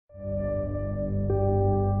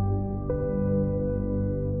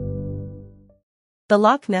The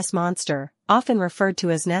Loch Ness Monster, often referred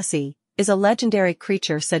to as Nessie, is a legendary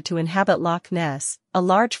creature said to inhabit Loch Ness, a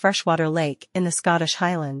large freshwater lake in the Scottish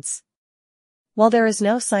Highlands. While there is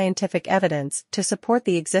no scientific evidence to support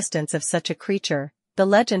the existence of such a creature, the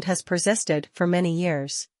legend has persisted for many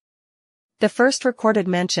years. The first recorded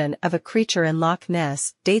mention of a creature in Loch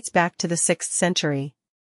Ness dates back to the 6th century.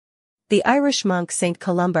 The Irish monk St.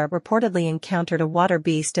 Columba reportedly encountered a water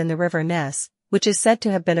beast in the River Ness, which is said to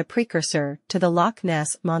have been a precursor to the Loch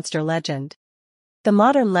Ness Monster legend. The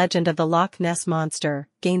modern legend of the Loch Ness Monster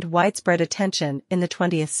gained widespread attention in the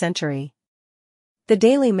 20th century. The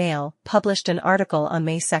Daily Mail published an article on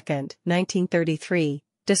May 2, 1933,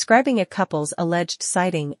 describing a couple's alleged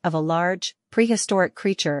sighting of a large, prehistoric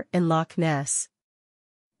creature in Loch Ness.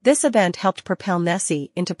 This event helped propel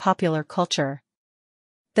Nessie into popular culture.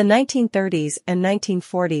 The 1930s and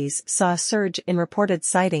 1940s saw a surge in reported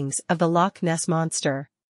sightings of the Loch Ness Monster.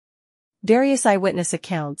 Various eyewitness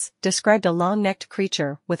accounts described a long-necked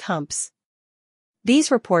creature with humps.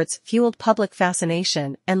 These reports fueled public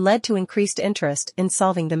fascination and led to increased interest in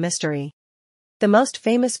solving the mystery. The most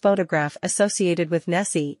famous photograph associated with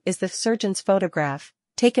Nessie is the surgeon's photograph,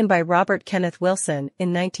 taken by Robert Kenneth Wilson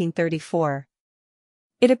in 1934.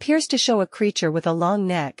 It appears to show a creature with a long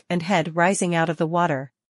neck and head rising out of the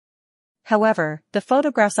water. However, the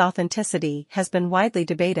photograph's authenticity has been widely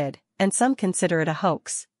debated, and some consider it a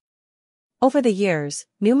hoax. Over the years,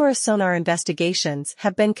 numerous sonar investigations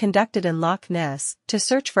have been conducted in Loch Ness to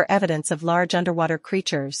search for evidence of large underwater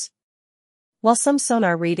creatures. While some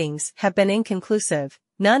sonar readings have been inconclusive,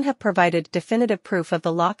 none have provided definitive proof of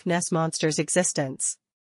the Loch Ness Monster's existence.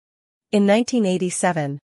 In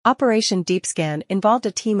 1987, Operation Deepscan involved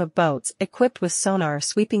a team of boats equipped with sonar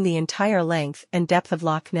sweeping the entire length and depth of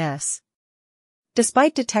Loch Ness.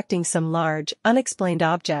 Despite detecting some large, unexplained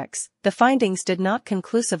objects, the findings did not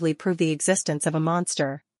conclusively prove the existence of a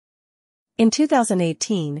monster. In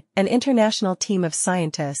 2018, an international team of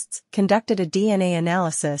scientists conducted a DNA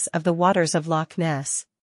analysis of the waters of Loch Ness.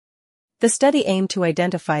 The study aimed to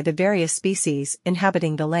identify the various species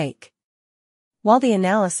inhabiting the lake. While the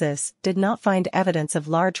analysis did not find evidence of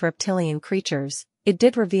large reptilian creatures, it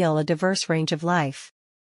did reveal a diverse range of life.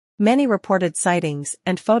 Many reported sightings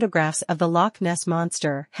and photographs of the Loch Ness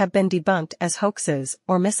Monster have been debunked as hoaxes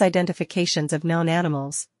or misidentifications of known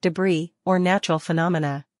animals, debris, or natural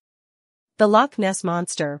phenomena. The Loch Ness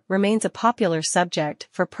Monster remains a popular subject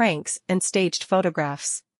for pranks and staged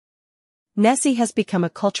photographs. Nessie has become a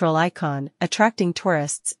cultural icon, attracting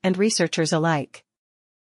tourists and researchers alike.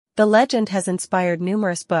 The legend has inspired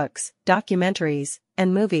numerous books, documentaries,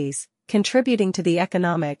 and movies, contributing to the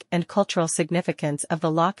economic and cultural significance of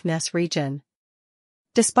the Loch Ness region.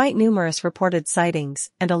 Despite numerous reported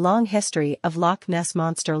sightings and a long history of Loch Ness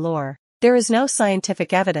Monster lore, there is no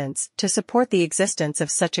scientific evidence to support the existence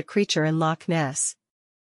of such a creature in Loch Ness.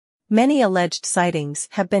 Many alleged sightings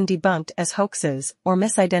have been debunked as hoaxes or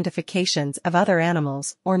misidentifications of other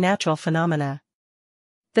animals or natural phenomena.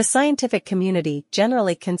 The scientific community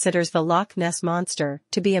generally considers the Loch Ness Monster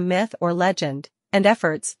to be a myth or legend, and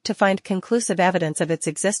efforts to find conclusive evidence of its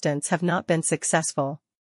existence have not been successful.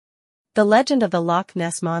 The legend of the Loch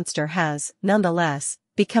Ness Monster has, nonetheless,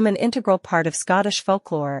 become an integral part of Scottish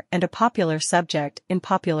folklore and a popular subject in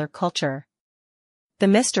popular culture. The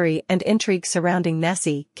mystery and intrigue surrounding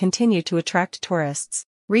Nessie continue to attract tourists,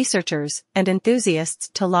 researchers, and enthusiasts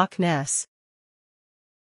to Loch Ness.